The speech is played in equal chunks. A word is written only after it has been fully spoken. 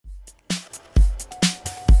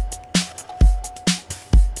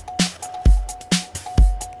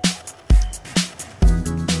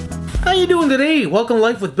you doing today? Welcome to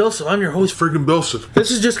Life with BillSiff. I'm your host, Friggin' BillSiff.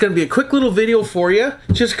 This is just going to be a quick little video for you,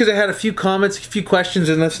 just because I had a few comments, a few questions,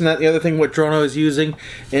 and this and that, the other thing, what drone I was using.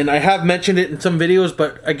 And I have mentioned it in some videos,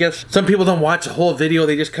 but I guess some people don't watch the whole video,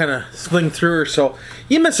 they just kind of swing through, so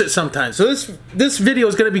you miss it sometimes. So this video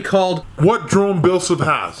is going to be called, What Drone BillSiff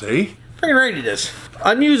Has, eh? Friggin' right it is.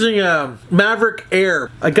 I'm using a Mavic Air.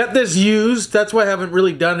 I got this used, that's why I haven't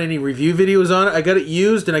really done any review videos on it. I got it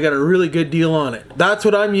used and I got a really good deal on it. That's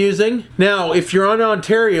what I'm using. Now, if you're on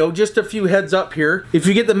Ontario, just a few heads up here. If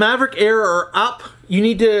you get the Mavic Air or up, you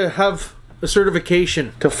need to have a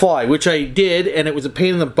certification to fly, which I did, and it was a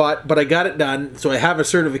pain in the butt, but I got it done, so I have a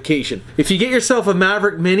certification. If you get yourself a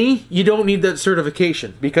Mavic Mini, you don't need that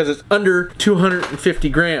certification because it's under 250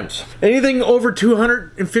 grams. Anything over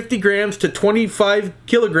 250 grams to 25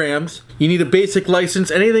 kilograms, you need a basic license.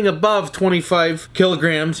 Anything above 25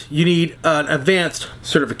 kilograms, you need an advanced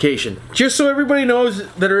certification. Just so everybody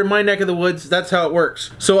knows that are in my neck of the woods, that's how it works.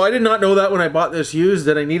 So I did not know that when I bought this used,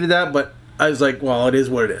 that I needed that, but I was like, well, it is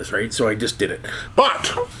what it is, right? So I just did it.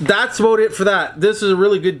 But that's about it for that. This is a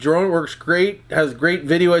really good drone. It works great. It has great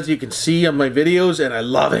video, as you can see on my videos, and I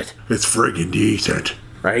love it. It's friggin' decent.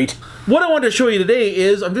 Right? What I wanted to show you today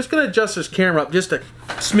is, I'm just going to adjust this camera up just a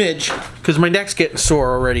smidge, because my neck's getting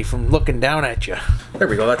sore already from looking down at you. There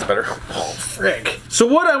we go, that's better. Oh, frick. So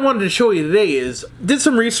what I wanted to show you today is, did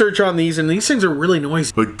some research on these, and these things are really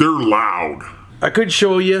noisy. Like, they're loud. I could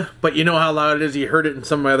show you, but you know how loud it is. You heard it in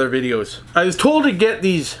some of my other videos. I was told to get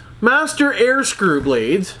these Master AirScrew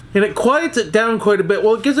blades, and it quiets it down quite a bit.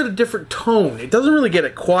 Well, it gives it a different tone. It doesn't really get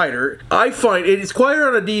it quieter. I find it's quieter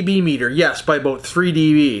on a dB meter, yes, by about 3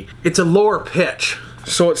 dB. It's a lower pitch,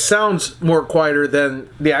 so it sounds more quieter than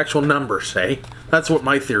the actual numbers say. That's what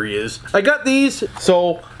my theory is. I got these,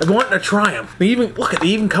 so I'm wanting to try them. They even, look, they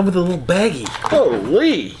even come with a little baggie.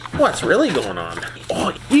 Holy, what's really going on? Oh,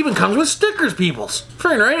 it even comes with stickers, peoples.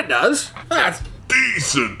 Friggin' right it does. That's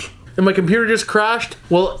Decent. and my computer just crashed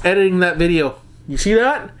while editing that video. You see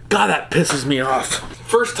that? God, that pisses me off.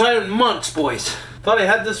 First time in months, boys. Thought I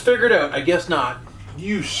had this figured out. I guess not.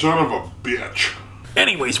 You son of a bitch.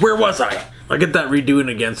 Anyways, where was I? I'll get that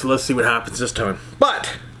redoing again, so let's see what happens this time.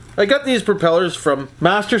 But I got these propellers from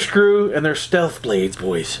Master Screw, and they're stealth blades,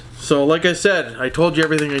 boys. So like I said, I told you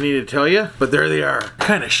everything I needed to tell you, but there they are.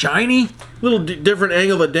 Kind of shiny, little different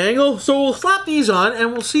angle to dangle. So we'll slap these on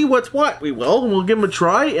and we'll see what's what. We will, and we'll give them a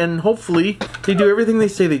try, and hopefully they do everything they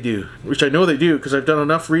say they do. Which I know they do, because I've done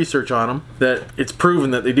enough research on them that it's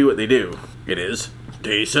proven that they do what they do. It is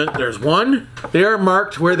decent. There's one. They are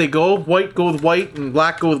marked where they go. White go with white and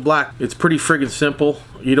black go with black. It's pretty friggin' simple.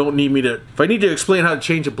 You don't need me to... If I need to explain how to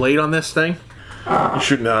change a blade on this thing, You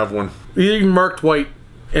shouldn't have one. they're marked white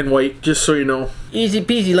and white, just so you know. Easy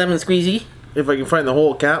peasy lemon squeezy. If I can find the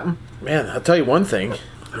whole captain. Man, I'll tell you one thing.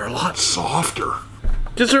 They're a lot softer.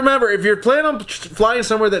 Just remember, if you're planning on flying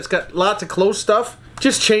somewhere that's got lots of close stuff,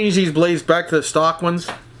 just change these blades back to the stock ones,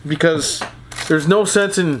 because there's no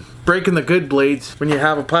sense in breaking the good blades when you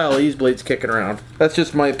have a pile of these blades kicking around. That's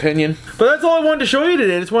just my opinion. But that's all I wanted to show you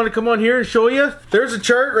today. I just wanted to come on here and show you. There's a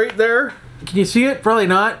chart right there. Can you see it? Probably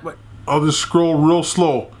not, but I'll just scroll real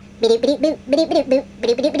slow. there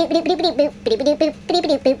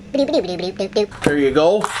you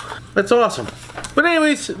go. That's awesome. But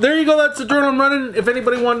anyways, there you go. That's the drone I'm running. If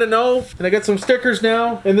anybody wanted to know. And I got some stickers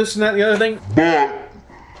now, and this and that and the other thing.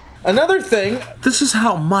 Another thing, this is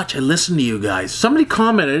how much I listen to you guys. Somebody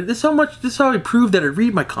commented, this is how I proved that I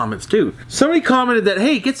read my comments too. Somebody commented that,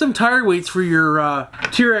 hey, get some tire weights for your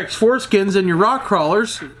T-Rex foreskins and your rock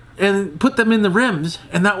crawlers and put them in the rims,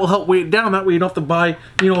 and that will help weight it down. That way you don't have to buy,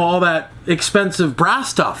 you know, all that expensive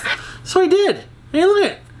brass stuff. So I did. Hey, look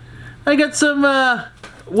at it. I got some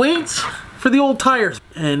weights for the old tires,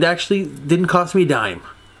 and actually didn't cost me a dime.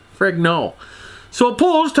 Frig no. So I'll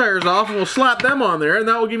pull those tires off and we'll slap them on there, and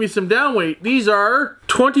that will give me some down weight. These are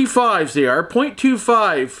 25s, they are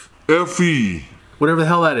 0.25 FE. whatever the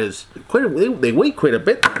hell that is. They weigh quite a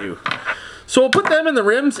bit, they do. So we'll put them in the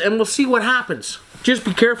rims and we'll see what happens. Just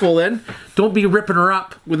be careful then. Don't be ripping her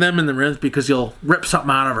up with them in the rims, because you'll rip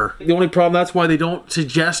something out of her. The only problem, that's why they don't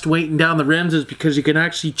suggest weighting down the rims, is because you can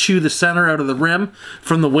actually chew the center out of the rim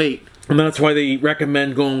from the weight. And that's why they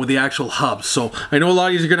recommend going with the actual hubs. So I know a lot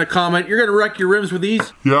of you are going to comment, you're going to wreck your rims with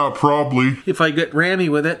these. Yeah, probably. If I get rammy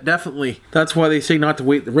with it, definitely. That's why they say not to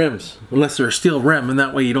weight the rims, unless they're a steel rim, and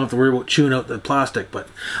that way you don't have to worry about chewing out the plastic. But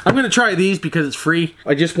I'm going to try these because it's free.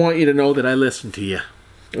 I just want you to know that I listen to you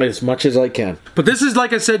as much as I can. But this is,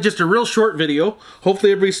 like I said, just a real short video.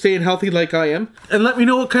 Hopefully everybody's staying healthy like I am. And let me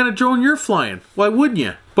know what kind of drone you're flying. Why wouldn't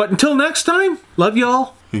you? But until next time, love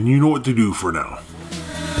y'all. And you know what to do for now.